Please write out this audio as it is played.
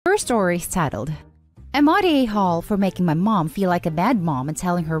First story is titled, Am I the a-hole for making my mom feel like a bad mom and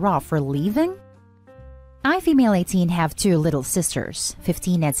telling her off for leaving? I, female 18, have two little sisters,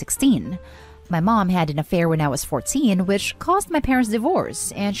 15 and 16. My mom had an affair when I was 14, which caused my parents'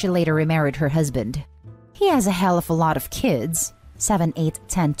 divorce, and she later remarried her husband. He has a hell of a lot of kids, 7, 8,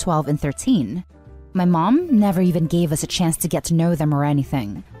 10, 12, and 13. My mom never even gave us a chance to get to know them or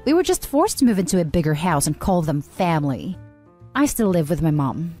anything. We were just forced to move into a bigger house and call them family. I still live with my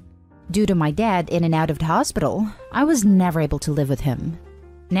mom. Due to my dad in and out of the hospital, I was never able to live with him.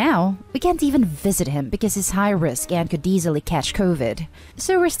 Now, we can't even visit him because he's high risk and could easily catch COVID,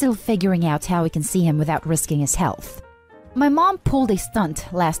 so we're still figuring out how we can see him without risking his health. My mom pulled a stunt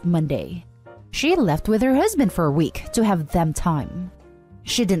last Monday. She left with her husband for a week to have them time.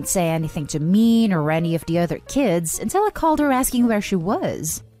 She didn't say anything to me or any of the other kids until I called her asking where she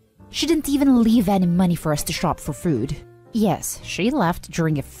was. She didn't even leave any money for us to shop for food. Yes, she left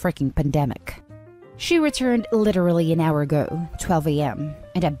during a freaking pandemic. She returned literally an hour ago, 12 a.m.,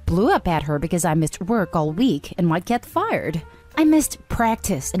 and I blew up at her because I missed work all week and might get fired. I missed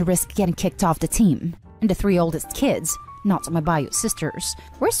practice and risked getting kicked off the team. And the three oldest kids, not my bio sisters,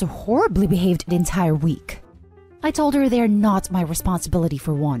 were so horribly behaved the entire week. I told her they're not my responsibility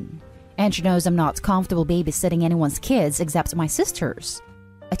for one, and she knows I'm not comfortable babysitting anyone's kids except my sisters.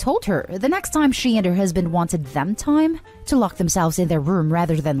 I told her the next time she and her husband wanted them time to lock themselves in their room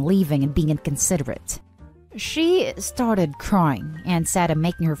rather than leaving and being inconsiderate. She started crying and said I'm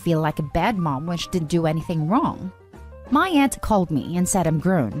making her feel like a bad mom when she didn't do anything wrong. My aunt called me and said I'm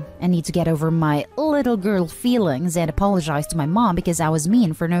grown and need to get over my little girl feelings and apologize to my mom because I was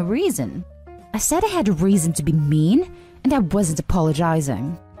mean for no reason. I said I had a reason to be mean and I wasn't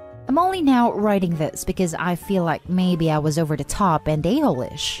apologizing. I'm only now writing this because I feel like maybe I was over the top and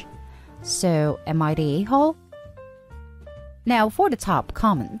a-hole-ish. So, am I the a-hole? Now for the top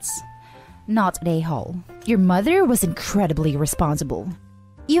comments. Not the a-hole. Your mother was incredibly responsible.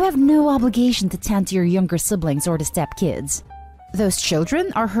 You have no obligation to tend to your younger siblings or the stepkids. Those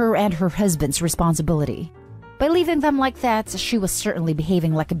children are her and her husband's responsibility. By leaving them like that, she was certainly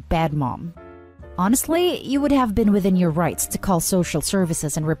behaving like a bad mom. Honestly, you would have been within your rights to call social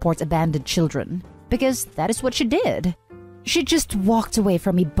services and report abandoned children, because that is what she did. She just walked away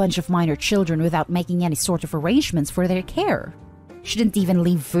from a bunch of minor children without making any sort of arrangements for their care. She didn't even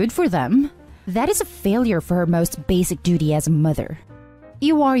leave food for them. That is a failure for her most basic duty as a mother.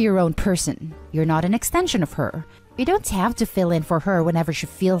 You are your own person. You're not an extension of her. You don't have to fill in for her whenever she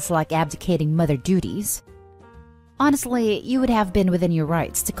feels like abdicating mother duties. Honestly, you would have been within your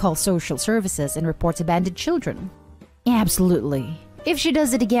rights to call social services and report abandoned children. Absolutely. If she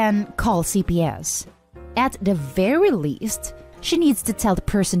does it again, call CPS. At the very least, she needs to tell the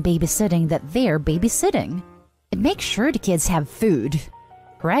person babysitting that they're babysitting. And make sure the kids have food.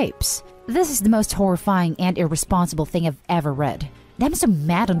 Gripes. This is the most horrifying and irresponsible thing I've ever read. And I'm so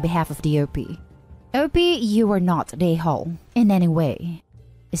mad on behalf of the OP. OP, you are not the a-hole in any way.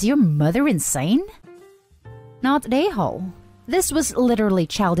 Is your mother insane? Not the a-hole. This was literally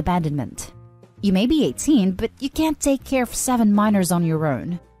child abandonment. You may be 18, but you can't take care of 7 minors on your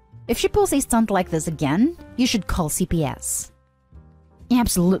own. If she pulls a stunt like this again, you should call CPS.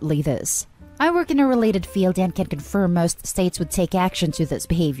 Absolutely this. I work in a related field and can confirm most states would take action to this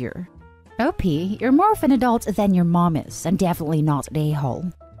behavior. OP, you're more of an adult than your mom is, and definitely not the a-hole.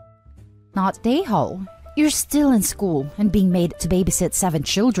 Not the a-hole. You're still in school and being made to babysit 7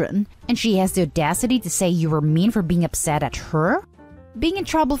 children, and she has the audacity to say you were mean for being upset at her? Being in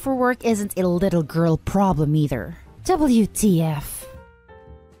trouble for work isn't a little girl problem either. WTF.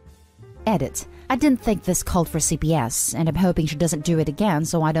 Edit. I didn't think this called for CPS, and I'm hoping she doesn't do it again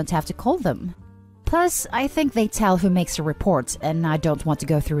so I don't have to call them. Plus, I think they tell who makes a report, and I don't want to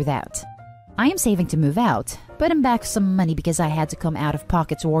go through that. I am saving to move out, but I'm back some money because I had to come out of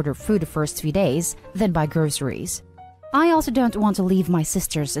pocket to order food the first few days, then buy groceries. I also don't want to leave my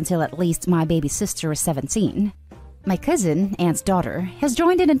sisters until at least my baby sister is 17. My cousin, aunt's daughter, has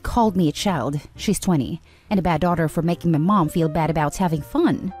joined in and called me a child, she's 20, and a bad daughter for making my mom feel bad about having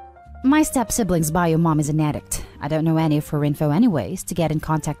fun. My step-sibling's bio mom is an addict. I don't know any of her info anyways to get in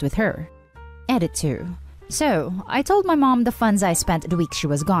contact with her. Edit 2. So, I told my mom the funds I spent the week she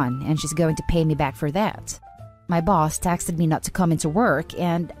was gone, and she's going to pay me back for that. My boss texted me not to come into work,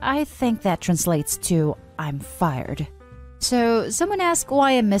 and I think that translates to, I'm fired. So, someone asked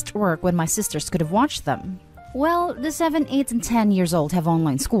why I missed work when my sisters could have watched them. Well, the 7, 8, and 10 years old have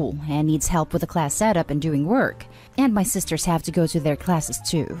online school, and needs help with the class setup and doing work, and my sisters have to go to their classes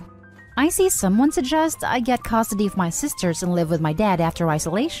too. I see someone suggest I get custody of my sisters and live with my dad after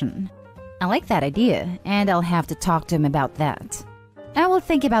isolation. I like that idea, and I'll have to talk to him about that. I will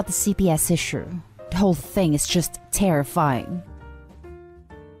think about the CPS issue. The whole thing is just terrifying.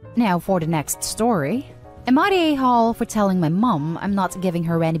 Now for the next story. Am I the a-hole for telling my mom I'm not giving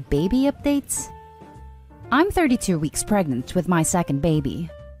her any baby updates? I'm 32 weeks pregnant with my second baby.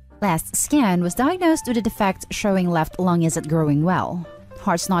 Last scan was diagnosed with a defect showing left lung isn't growing well.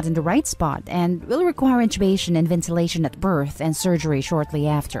 Heart's not in the right spot and will require intubation and ventilation at birth and surgery shortly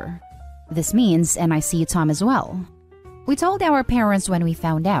after. This means NICU time as well. We told our parents when we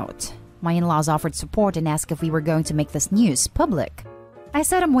found out. My in-laws offered support and asked if we were going to make this news public. I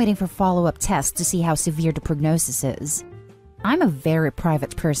said I'm waiting for follow-up tests to see how severe the prognosis is. I'm a very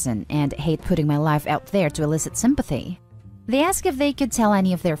private person and hate putting my life out there to elicit sympathy. They ask if they could tell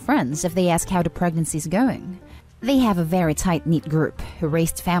any of their friends if they ask how the pregnancy's going. They have a very tight-knit group who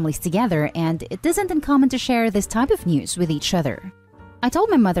raised families together, and it isn't uncommon to share this type of news with each other. I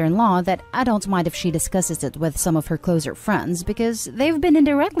told my mother-in-law that I don't mind if she discusses it with some of her closer friends because they've been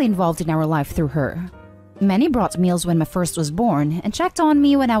indirectly involved in our life through her. Many brought meals when my first was born and checked on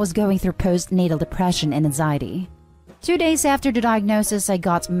me when I was going through postnatal depression and anxiety. 2 days after the diagnosis, I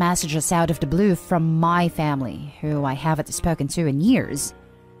got messages out of the blue from my family, who I haven't spoken to in years.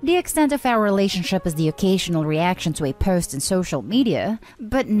 The extent of our relationship is the occasional reaction to a post in social media,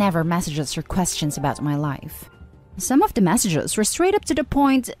 but never messages or questions about my life. Some of the messages were straight up to the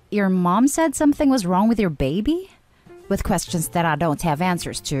point, "Your mom said something was wrong with your baby?" with questions that I don't have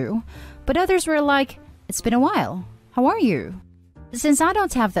answers to, but others were like, "It's been a while. How are you?" Since I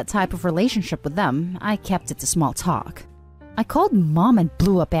don't have that type of relationship with them, I kept it to small talk. I called mom and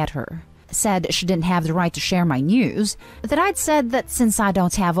blew up at her. Said she didn't have the right to share my news, that I'd said that since I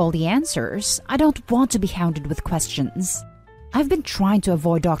don't have all the answers, I don't want to be hounded with questions. I've been trying to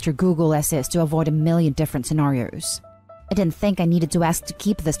avoid Dr. Google essays to avoid a million different scenarios. I didn't think I needed to ask to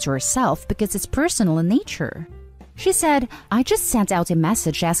keep this to herself because it's personal in nature. She said, "I just sent out a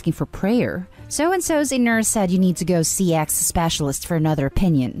message asking for prayer. So-and-so's a nurse said you need to go see X specialist for another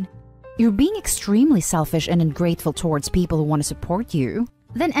opinion. You're being extremely selfish and ungrateful towards people who want to support you."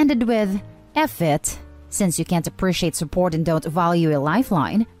 Then ended with, "F it. Since you can't appreciate support and don't value a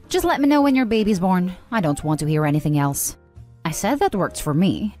lifeline, just let me know when your baby's born. I don't want to hear anything else." I said that worked for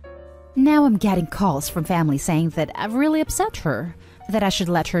me. Now I'm getting calls from family saying that I've really upset her, that I should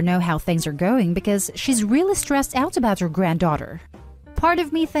let her know how things are going because she's really stressed out about her granddaughter. Part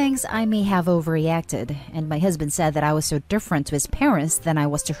of me thinks I may have overreacted, and my husband said that I was so different to his parents than I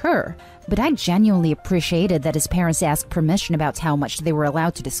was to her, but I genuinely appreciated that his parents asked permission about how much they were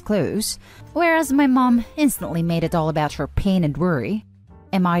allowed to disclose, whereas my mom instantly made it all about her pain and worry.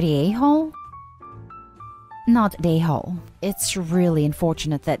 Am I the a-hole? Not the a-hole. It's really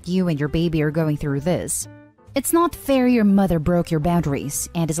unfortunate that you and your baby are going through this. It's not fair your mother broke your boundaries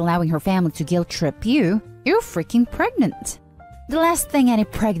and is allowing her family to guilt trip you. You're freaking pregnant. The last thing any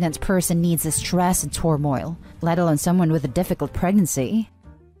pregnant person needs is stress and turmoil, let alone someone with a difficult pregnancy.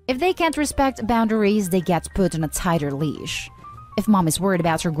 If they can't respect boundaries, they get put on a tighter leash. If mom is worried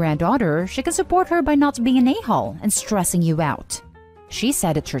about her granddaughter, she can support her by not being an a-hole and stressing you out. She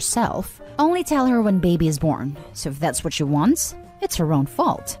said it herself. Only tell her when baby is born, so if that's what she wants, it's her own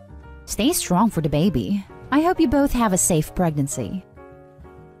fault. Stay strong for the baby. I hope you both have a safe pregnancy.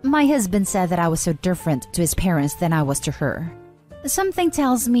 My husband said that I was so different to his parents than I was to her. Something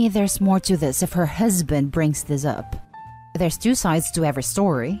tells me there's more to this if her husband brings this up. There's two sides to every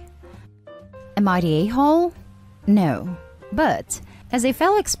story. Am I the a-hole? No. But, as a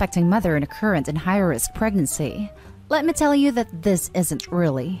fellow expecting mother in a current and high-risk pregnancy, let me tell you that this isn't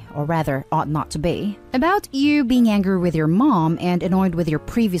really, or rather ought not to be, about you being angry with your mom and annoyed with your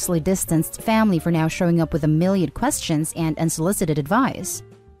previously distanced family for now showing up with a million questions and unsolicited advice.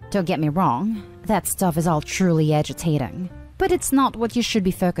 Don't get me wrong, that stuff is all truly agitating. But it's not what you should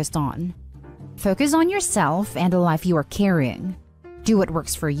be focused on. Focus on yourself and the life you are carrying. Do what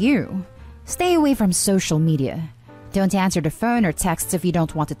works for you. Stay away from social media. Don't answer the phone or texts if you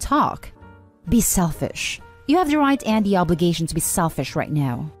don't want to talk. Be selfish. You have the right and the obligation to be selfish right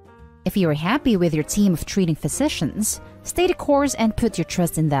now. If you are happy with your team of treating physicians, stay the course and put your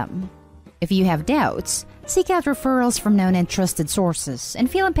trust in them. If you have doubts, seek out referrals from known and trusted sources and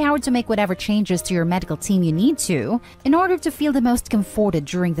feel empowered to make whatever changes to your medical team you need to in order to feel the most comforted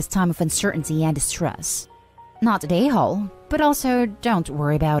during this time of uncertainty and distress. Not the a-hole, but also don't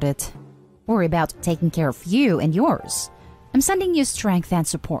worry about it. Worry about taking care of you and yours. I'm sending you strength and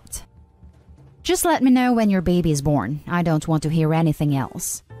support. Just let me know when your baby is born. I don't want to hear anything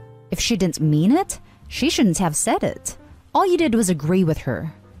else. If she didn't mean it, she shouldn't have said it. All you did was agree with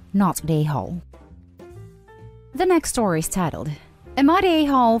her. Not the a-hole. The next story is titled, Am I the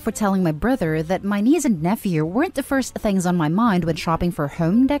a-hole for telling my brother that my niece and nephew weren't the first things on my mind when shopping for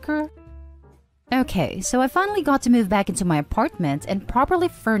home decor? Okay, so I finally got to move back into my apartment and properly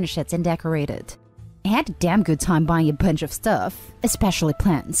furnish it and decorate it. I had a damn good time buying a bunch of stuff, especially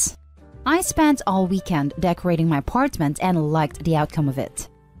plants. I spent all weekend decorating my apartment and liked the outcome of it.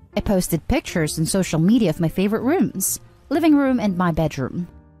 I posted pictures on social media of my favorite rooms, living room and my bedroom.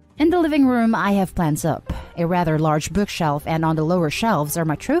 In the living room, I have plants up, a rather large bookshelf, and on the lower shelves are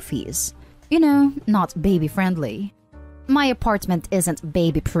my trophies. You know, not baby-friendly. My apartment isn't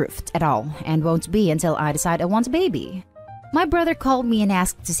baby-proofed at all, and won't be until I decide I want a baby. My brother called me and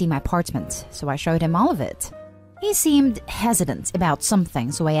asked to see my apartment, so I showed him all of it. He seemed hesitant about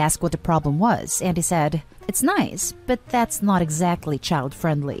something, so I asked what the problem was, and he said, "It's nice, but that's not exactly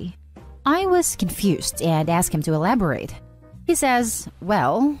child-friendly." I was confused and asked him to elaborate. He says,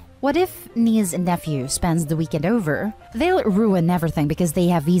 "Well, what if niece and nephew spends the weekend over? They'll ruin everything because they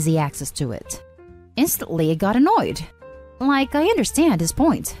have easy access to it." Instantly, I got annoyed. Like, I understand his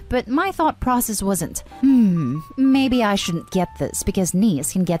point, but my thought process wasn't, maybe I shouldn't get this because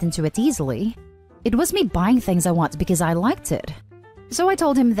niece can get into it easily. It was me buying things I want because I liked it. So I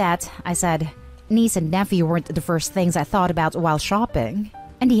told him that, I said, niece and nephew weren't the first things I thought about while shopping,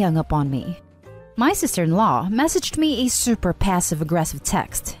 and he hung up on me. My sister-in-law messaged me a super passive-aggressive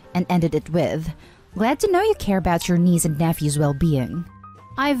text and ended it with, "Glad to know you care about your niece and nephew's well-being."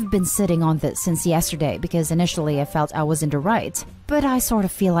 I've been sitting on this since yesterday because initially I felt I was in the right, but I sort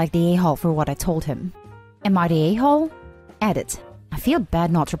of feel like the a-hole for what I told him. Am I the a-hole? Edit. I feel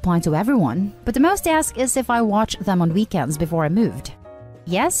bad not replying to everyone, but the most asked is if I watch them on weekends before I moved.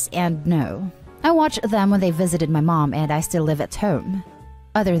 Yes and no. I watched them when they visited my mom and I still live at home.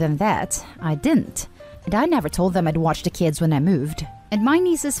 Other than that, I didn't. And I never told them I'd watch the kids when I moved. And my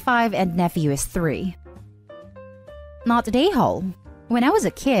niece is 5 and nephew is 3. Not the a-hole. When I was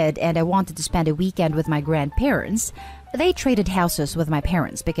a kid and I wanted to spend a weekend with my grandparents, they traded houses with my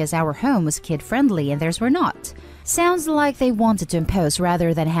parents because our home was kid-friendly and theirs were not. Sounds like they wanted to impose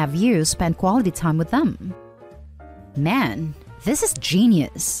rather than have you spend quality time with them. Man, this is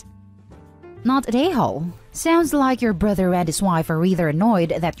genius. Not an a-hole. Sounds like your brother and his wife are either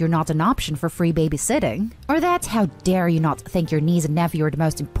annoyed that you're not an option for free babysitting, or that how dare you not think your niece and nephew are the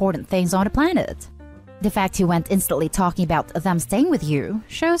most important things on the planet. The fact he went instantly talking about them staying with you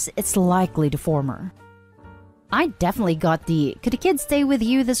shows it's likely the former. I definitely got the "could the kids stay with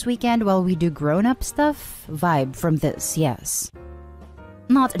you this weekend while we do grown-up stuff" vibe from this, yes.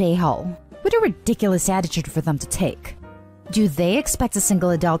 Not an a-hole. What a ridiculous attitude for them to take. Do they expect a single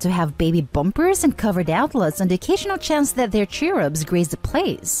adult to have baby bumpers and covered outlets on the occasional chance that their cheer-ups graze the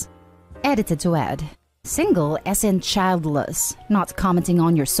place? Edited to add, single as in childless, not commenting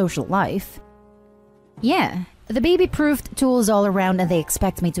on your social life. Yeah, the baby-proofed tools all around and they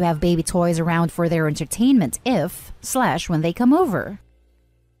expect me to have baby toys around for their entertainment when they come over.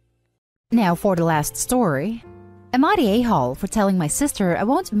 Now for the last story. Am I the a-hole for telling my sister I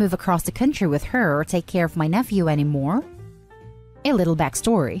won't move across the country with her or take care of my nephew anymore? A little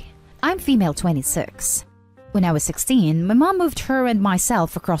backstory. I'm female 26. When I was 16, my mom moved her and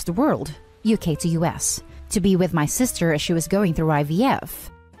myself across the world, UK to US, to be with my sister as she was going through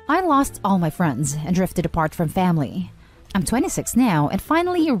IVF. I lost all my friends and drifted apart from family. I'm 26 now and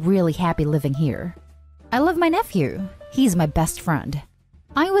finally really happy living here. I love my nephew. He's my best friend.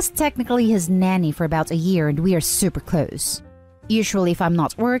 I was technically his nanny for about a year and we are super close. Usually if I'm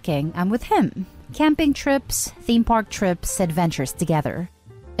not working, I'm with him. Camping trips, theme park trips, adventures together.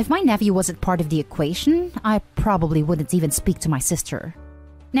 If my nephew wasn't part of the equation, I probably wouldn't even speak to my sister.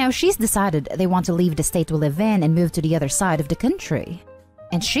 Now she's decided they want to leave the state we live in and move to the other side of the country.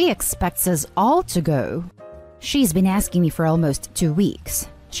 And she expects us all to go. She's been asking me for almost 2 weeks.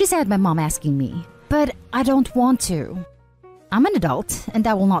 She's had my mom asking me, but I don't want to. I'm an adult, and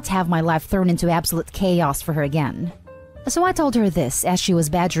I will not have my life thrown into absolute chaos for her again. So I told her this as she was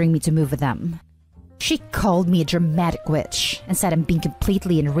badgering me to move with them. She called me a dramatic witch and said I'm being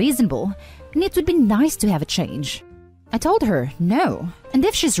completely unreasonable, and it would be nice to have a change. I told her no, and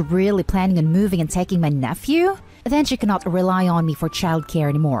if she's really planning on moving and taking my nephew, then she cannot rely on me for childcare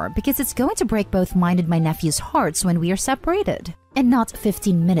anymore because it's going to break both mine and my nephew's hearts when we are separated, and not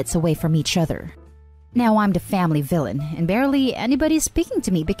 15 minutes away from each other. Now I'm the family villain, and barely anybody's speaking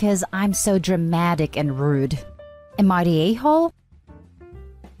to me because I'm so dramatic and rude. Am I the a-hole?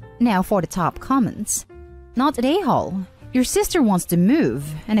 Now for the top comments. Not an a-hole. Your sister wants to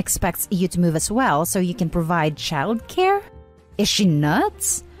move and expects you to move as well so you can provide childcare? Is she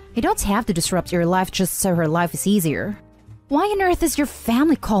nuts? You don't have to disrupt your life just so her life is easier. Why on earth is your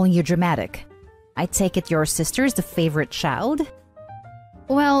family calling you dramatic? I take it your sister is the favorite child?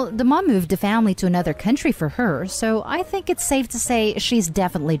 Well, the mom moved the family to another country for her, so I think it's safe to say she's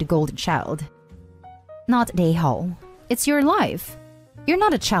definitely the golden child. Not the a-hole. It's your life. You're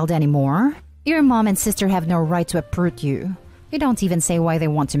not a child anymore. Your mom and sister have no right to uproot you. They don't even say why they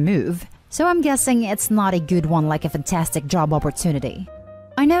want to move, so I'm guessing it's not a good one like a fantastic job opportunity.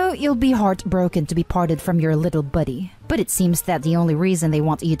 I know you'll be heartbroken to be parted from your little buddy, but it seems that the only reason they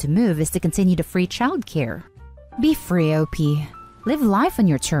want you to move is to continue the free childcare. Be free, OP. Live life on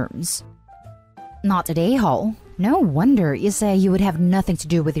your terms. Not at a-hole. No wonder you say you would have nothing to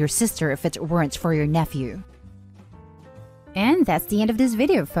do with your sister if it weren't for your nephew. And that's the end of this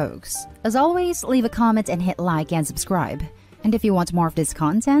video, folks. As always, leave a comment and hit like and subscribe. And if you want more of this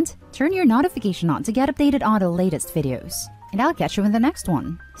content, turn your notification on to get updated on the latest videos. And I'll catch you in the next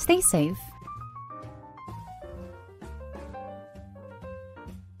one. Stay safe.